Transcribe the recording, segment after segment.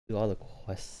do all the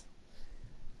quests,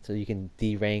 so you can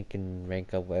D-rank and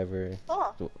rank up whatever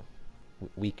Oh.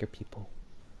 weaker people.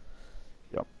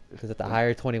 Yep. Because at the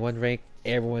higher 21 rank,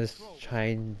 everyone's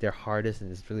trying their hardest,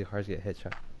 and it's really hard to get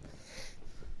headshot.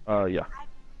 Yeah. I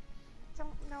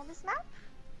don't know this map.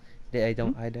 Yeah, I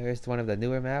don't either. It's one of the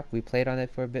newer map. We played on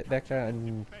it for a bit, Vector,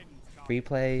 on free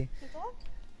play. You did?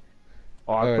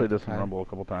 Oh, I Or played this in time. Rumble a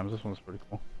couple times. This one's pretty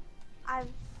cool. I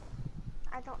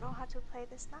don't know how to play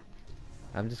this map.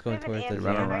 I'm just going towards the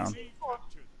Run zone. around. Cool.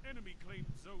 Enemy claimed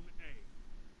zone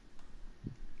A.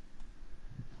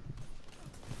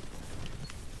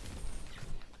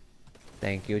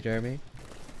 Thank you, Jeremy.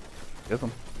 Get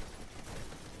them.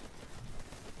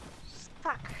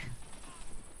 Fuck.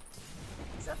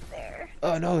 He's up there.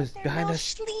 Oh no, he's They're behind no us.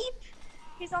 sleep.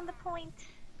 He's on the point.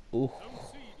 Ooh. Zone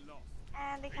C lost.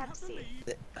 And they can't see.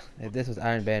 If this was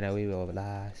Iron Banner, we will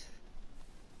last.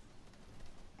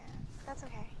 Yeah, that's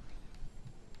okay.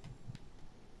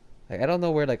 Like, I don't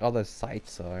know where like all the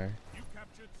sites are. You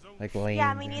captured zone Like C. lanes.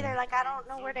 Yeah, me neither. Like, I don't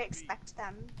know where to expect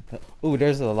them. Ooh,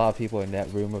 there's a lot of people in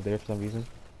that room over there for some reason.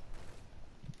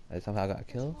 I somehow got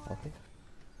killed. Okay.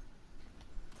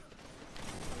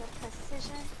 The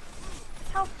precision.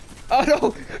 Help. Oh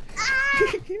no!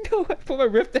 Ah! No, I put my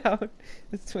rip down.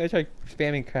 That's why I tried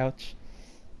spamming crouch.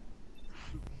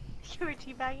 You were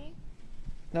teabagging?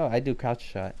 No, I do crouch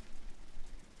shot.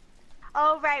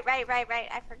 Oh, right.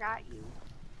 I forgot you.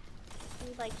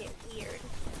 You like it weird.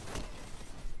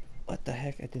 What the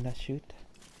heck? I did not shoot.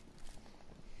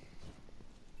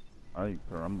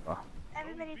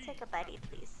 Everybody take a buddy,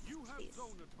 please. You have Please. zone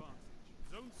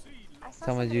advantage. Zone C I lost. saw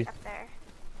Someone somebody used- up there.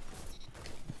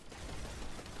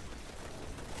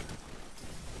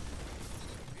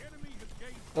 The enemy has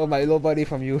gained Oh, my little buddy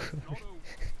from you not over.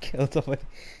 killed somebody.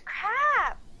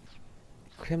 Crap!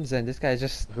 Crimson, this guy's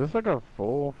just. Is this like a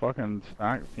full fucking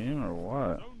stacked team or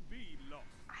what? Zone B lost.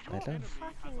 I don't don't-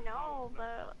 fucking know,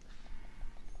 but...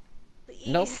 Please.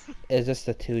 Nope. It's just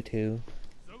a 2-2. Zone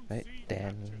Right? C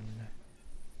Then. captured.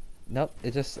 Nope,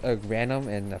 it's just a random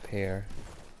and a pair.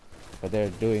 But they're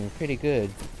doing pretty good.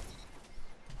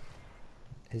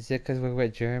 Is it because we're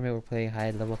with German, we're playing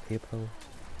high level people?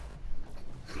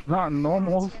 Not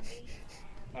normals.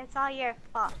 It's all your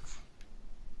fault.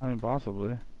 I mean, possibly.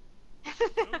 Zone C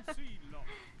lost.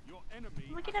 Your enemy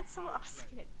I'm looking at someone else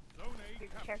looking at Zone A your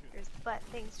captured. characters, but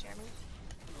thanks, Jeremy.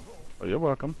 Oh, you're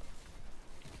welcome.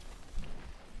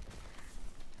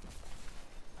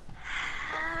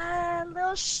 A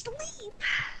little sleep.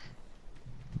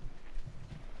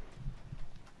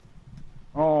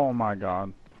 Oh my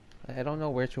god. I don't know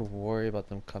where to worry about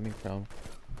them coming from.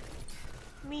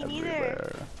 Me neither.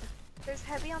 Everywhere. There's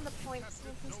heavy on the point, so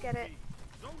please get it.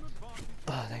 Zone advantage.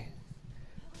 Oh, they.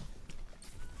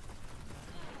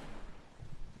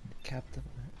 Captain.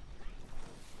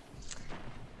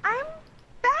 I'm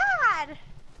bad.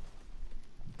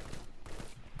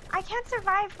 I can't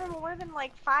survive for more than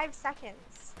like 5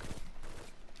 seconds.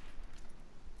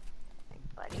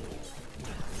 Like, buddy.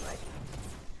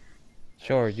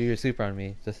 Sure, do your super on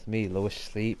me. Just me, lowest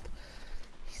sleep.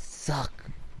 You suck.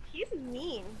 He's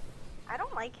mean. I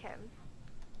don't like him.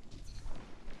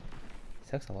 He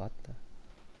sucks a lot though.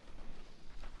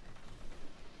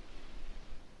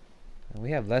 And we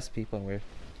have less people and we're.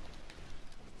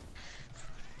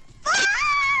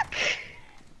 Fuck!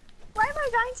 Why am I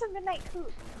dying to Midnight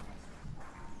Coop?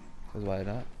 Cause why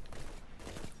not?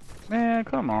 Man,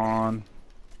 come on.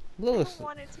 I Lowest. don't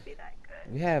want it to be that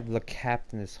good. We have the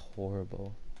captain is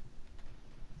horrible.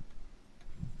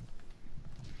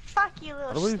 Fuck you, Why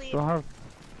little do we sleep. still have?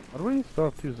 Why do we still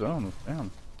have 2 zones?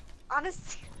 Damn.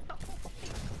 Honestly.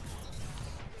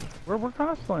 We're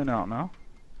cosplaying out now.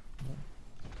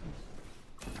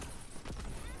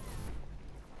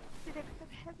 Did I pick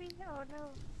up heavy? Oh no.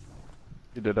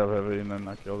 You did have heavy, and then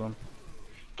I killed him.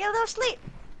 Get a little sleep.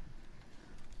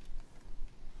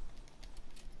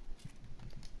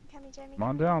 Come here, Jamie. Come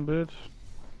on down, bitch.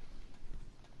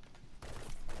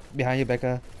 Behind you,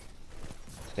 Becca.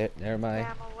 There, never mind.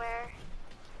 Yeah, I'm aware.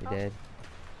 You're Oh. dead.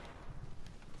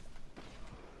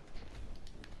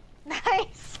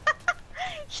 Nice.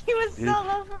 He was so He's-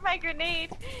 low for my grenade.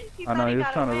 He I thought know, he he was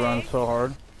got trying to run away. so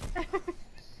hard.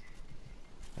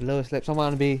 Lowest sleep. Someone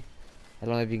on B. I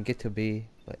don't know if you can get to B,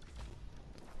 but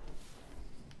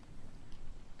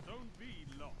Zone B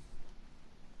lost.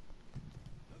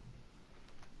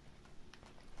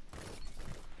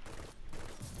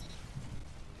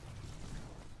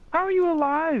 How are you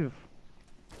alive?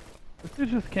 This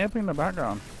dude's just camping in the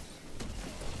background.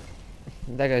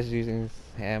 that guy's using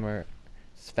hammer.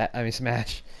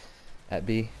 Smash at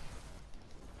B.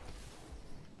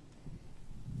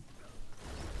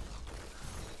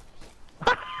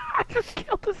 just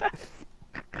killed his ass.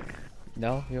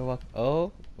 No, you're welcome.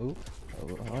 Oh, ooh.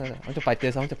 Oh, I want to fight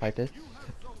this. I want to fight this.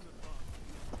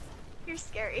 You're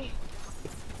scary.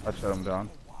 I shut him down.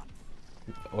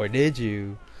 Or did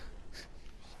you?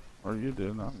 Or you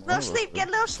did, not one Little of us sleep, did. get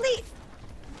a little sleep.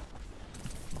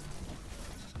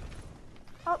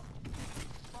 Oh,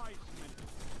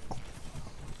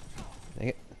 Dang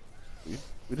it.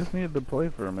 We just needed to play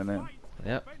for a minute.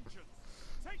 Yep.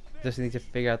 Just need to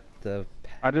figure out the.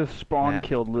 I just spawn Map.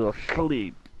 killed little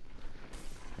sleep.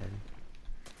 And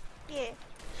yeah.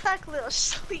 Fuck little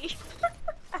sleep.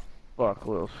 Fuck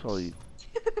little sleep.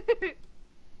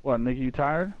 What, Nick, you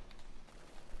tired?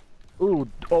 Ooh,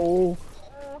 oh.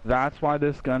 That's why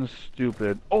this gun's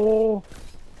stupid. Oh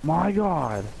my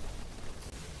god.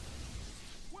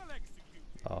 Well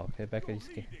executed. oh, okay, Becca, you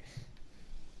scared.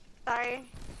 Sorry.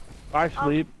 Bye,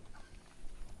 sleep.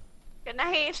 Good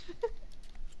night.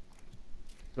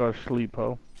 Go to sleep,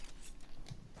 ho.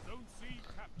 Zone C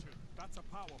captured. That's a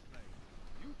power play.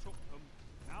 You took them.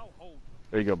 Now hold them.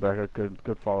 There you go, Becca.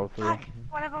 Good follow through. Fuck.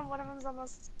 One of them's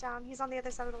almost down. He's on the other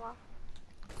side of the wall.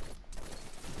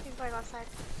 He's going left side.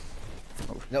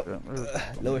 Oh, Nope.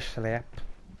 shit. Lower slap.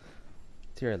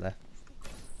 To your left.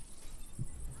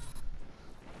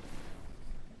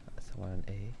 That's the one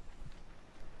A.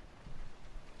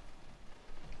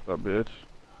 What's up, bitch?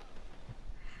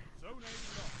 Zone A lost.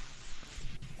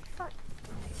 Fuck.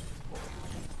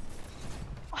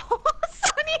 Oh,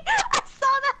 Sonny! I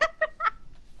saw that!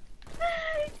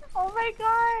 Oh my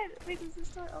god! Wait, does this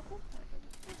door open?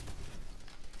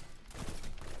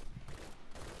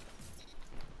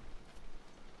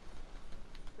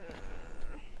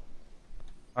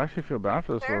 I actually feel bad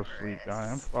for this little sleep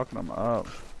guy. I'm fucking him up.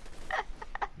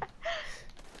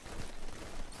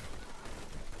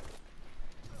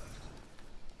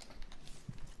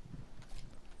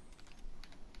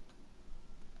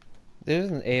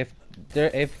 There's an AF. They're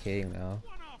AFKing now.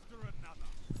 One after another.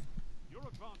 Your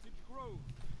advantage grows.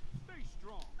 Stay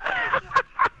strong.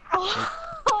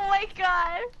 Oh my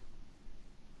god!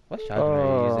 What shotgun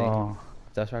are you using? Oh,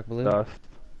 Dust Rock Balloon? dust.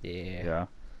 Yeah. Yeah.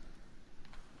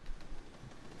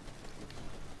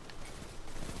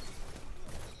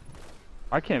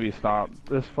 I can't be stopped.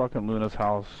 This fucking Luna's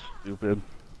house, stupid.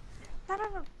 That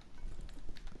of a...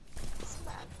 So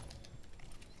bad.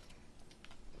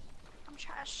 I'm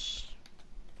trash.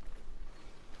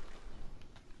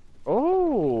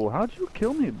 Oh, how'd you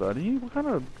kill me, buddy? What kind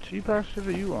of cheap ass shit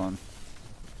are you on?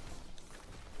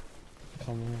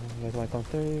 Come, you guys wanna come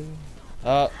through?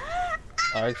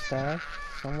 Arc stash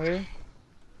somewhere.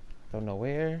 Don't know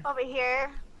where. Over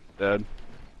here. Dead.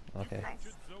 Okay. Nice.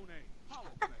 Captured zone A. Power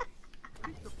play.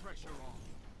 Keep the pressure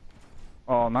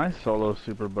on. Oh, nice solo,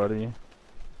 super buddy.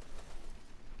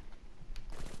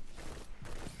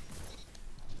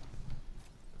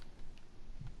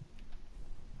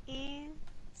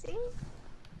 Easy.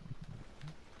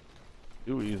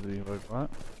 Too easy, like what?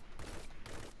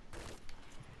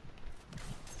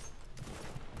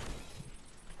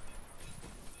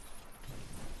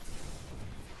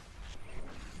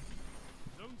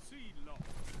 Zone C lost.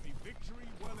 A victory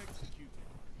well executed.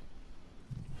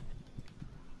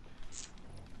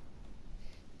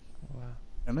 Wow.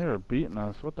 And they were beating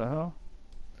us. What the hell?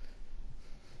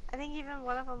 I think even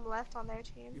one of them left on their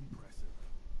team. Impressive.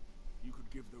 You could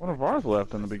give the One of Red ours Devils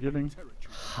left in the beginning. territory.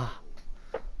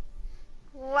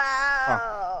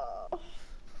 Wow.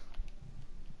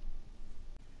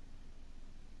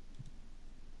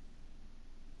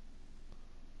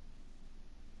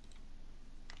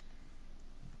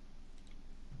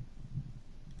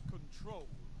 Control.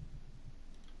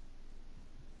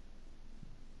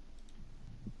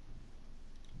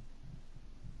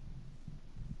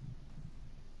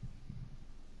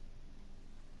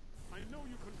 I know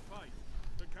you can fight,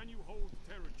 but can you hold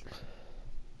territory?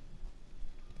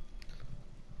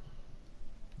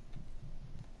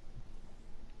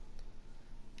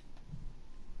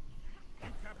 You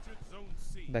captured Zone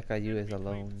C. Becca, you is Reclaim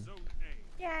alone. Zone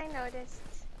A. Yeah, I noticed.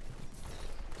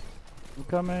 I'm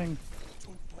coming.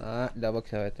 Double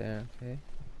kill right there. Okay.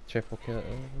 Triple kill.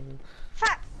 Oh.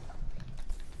 Fuck!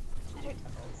 Better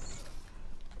doubles.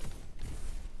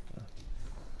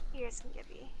 Here's some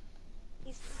Gibby.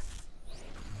 Easy.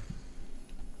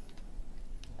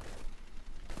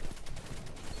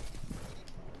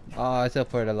 Oh, I still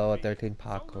put a lower 13 Zone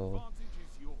Paco. advantage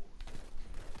is yours.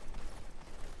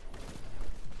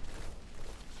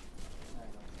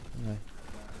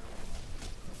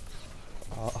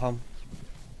 Oh,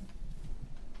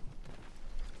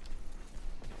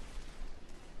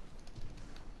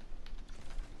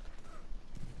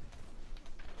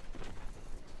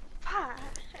 Fuck!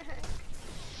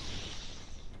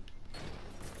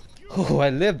 Oh, I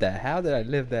lived that. How did I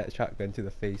live that shotgun to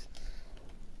the face?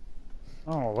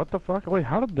 Oh, what the fuck? Wait,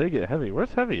 how did they get heavy?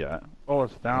 Where's heavy at? Oh,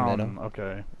 it's In the middle. down.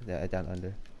 Okay. Yeah, down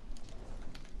under.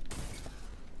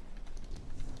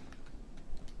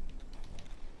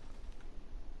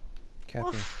 Capping.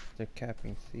 Oof. They're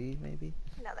capping C, maybe?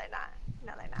 No, they're not.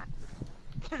 No, they're not.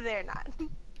 They're not.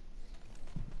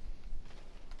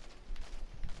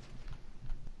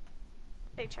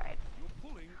 They tried. You're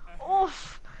pulling ahead.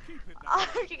 Oof! Keep it that Oh,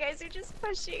 way. you guys are just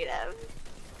pushing them.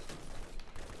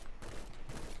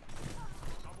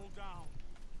 Double down.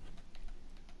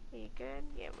 Are you good?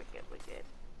 Yeah, we're good, we're good.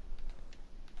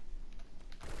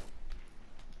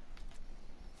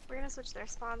 We're gonna switch their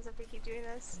spawns if we keep doing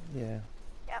this. Yeah.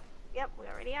 Yep, we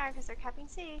already are because they're capping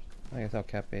C. I guess I'll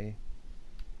cap A.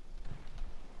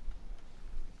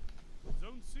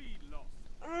 Zone C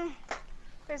lost.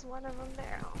 There's one of them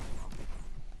there. Oh.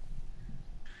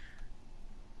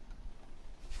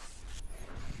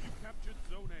 You captured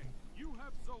Zone A. You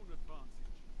have zone advantage.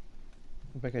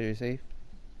 Becca, you're safe?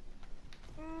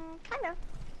 Kind of.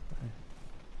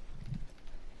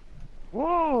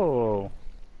 Whoa!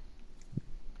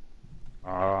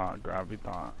 Ah,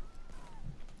 graviton.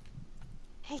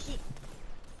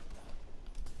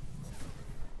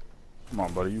 Come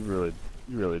on, buddy. You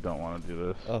really don't want to do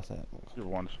this. Oh, snap. You're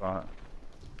one shot.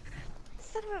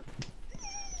 Son of a...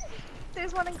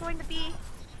 There's one going to be.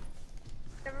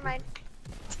 Never mind.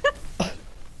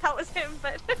 That was him,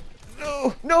 but.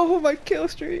 No! No! My kill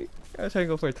streak! I was trying to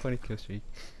go for a 20 kill streak.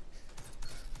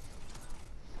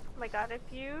 Oh my god, if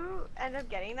you end up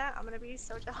getting that, I'm gonna be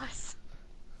so jealous.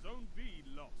 Zone B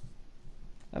lost.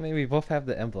 I mean, we both have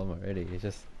the emblem already. It's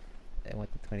just, I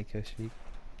want the 20 kill streak.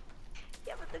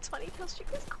 Yeah, but the 20 kill streak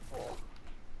is cool.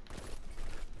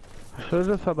 I should have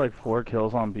just had like 4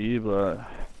 kills on B, but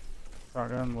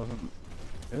shotgun wasn't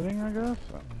hitting, I guess.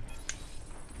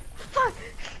 Fuck!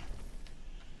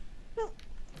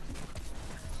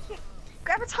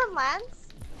 Graviton lands?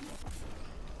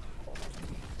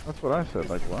 That's what I said.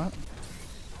 Like what?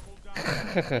 Double down.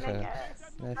 I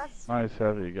guess. Nice. That's Nice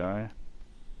heavy guy.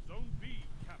 Zone B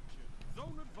captured.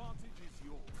 Zone advantage is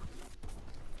yours.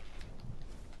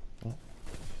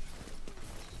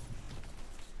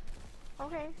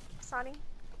 okay, Sonny.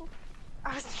 Cool.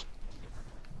 I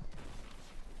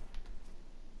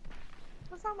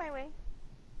was on my way.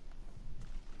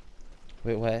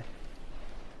 Wait, what? You're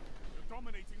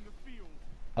dominating the field.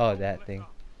 Oh, Don't that let thing.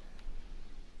 up.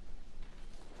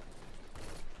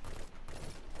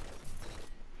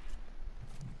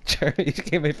 Jeremy just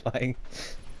came in flying.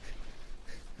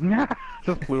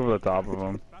 Just flew over the top of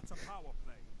him. That's a power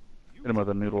play. You Hit him with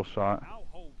a noodle shot. now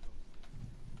hold them.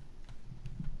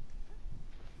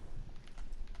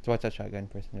 So watch that shotgun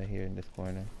person right here in this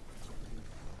corner.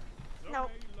 Zone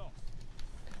Nope. A lost.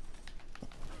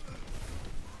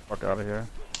 Fuck out of here.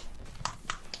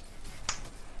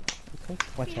 Okay,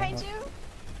 watch Behind out. you?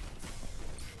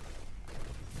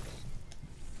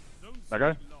 Zone That C guy?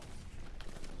 lost.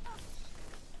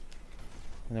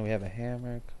 And then we have a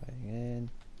hammer cutting in.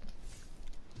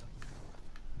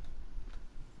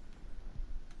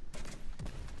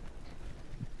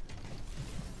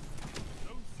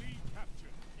 Zone C captured.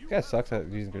 You This guy have sucks at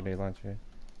zone using grenade launcher.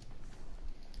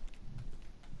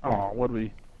 Oh, what'd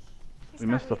we? He's We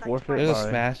got missed the me, like, forfeit There's a by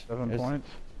smash. 7 There's- points.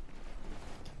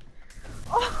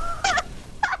 Oh.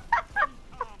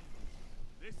 calm.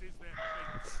 This is their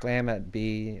fate. Slam at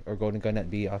B or golden gun at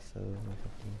B also.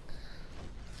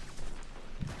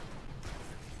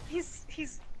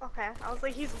 He's okay. I was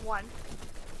like, he's one.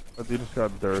 But you just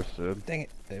got dursted. Dang it!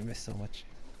 I missed so much.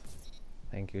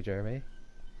 Thank you, Jeremy.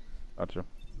 Gotcha.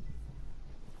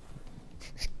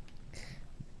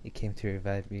 You came to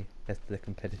revive me. That's the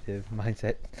competitive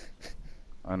mindset.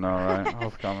 I know, right? I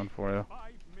was coming for you.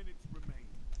 5 minutes remain.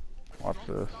 Watch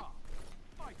Don't this. stop.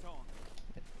 Fight on.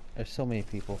 There's so many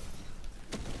people.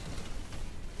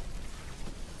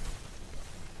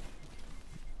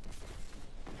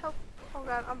 Help. Oh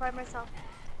god, I'm by myself.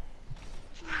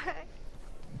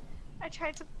 I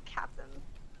tried to cap them.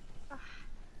 Ugh.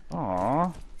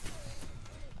 Aww.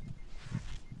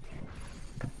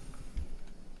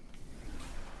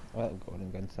 Well,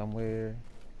 golden gun somewhere.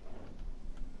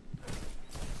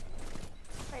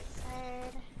 Right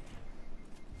side.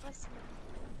 Listen.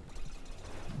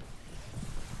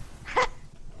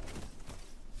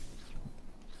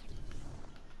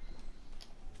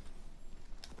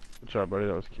 Good job, buddy.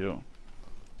 That was cute.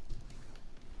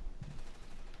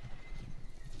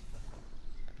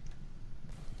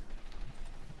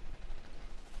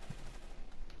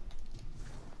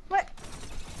 What?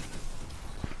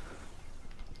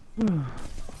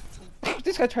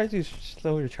 This guy tried to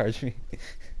slowly charge me.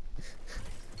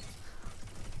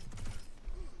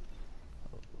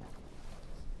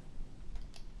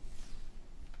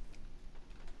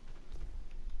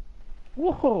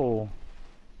 Whoa!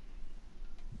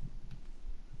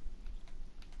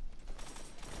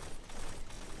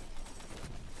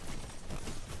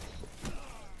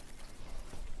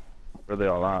 Where are they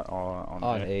all at? All on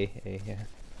On A? A, yeah.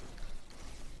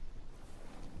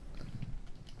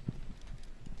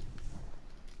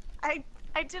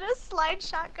 I did a slide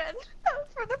shotgun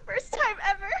for the first time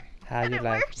ever, How and you it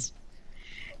like? worked.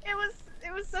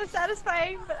 It was so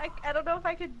satisfying, but I don't know if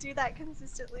I could do that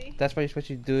consistently. That's why you're supposed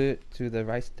to do it to the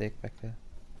right stick back there.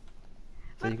 So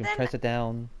But you can then, press it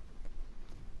down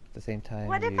at the same time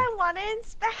what if you... I want to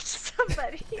inspect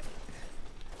somebody?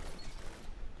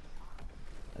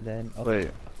 And then... Oh, Wait.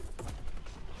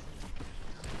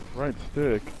 Right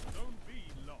stick. Don't be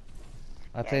lost.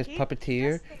 I play as He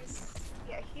Puppeteer. does things.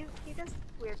 Yeah, he does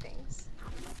weird things.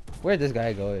 Where's this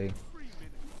guy going? 3 minutes.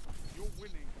 You're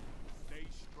winning. Stay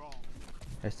strong.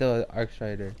 There's still an Arc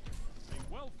Strider.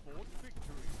 A well-fought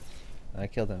victory. I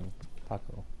killed him.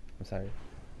 Paco. I'm sorry.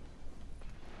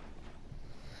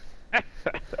 I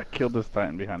killed this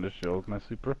Titan behind the shield, my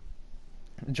super.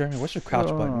 Jeremy, what's your crouch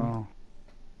button?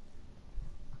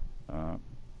 Uh,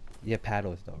 Yeah,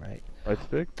 paddles though, right? right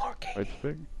stick? 4K. Right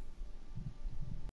stick?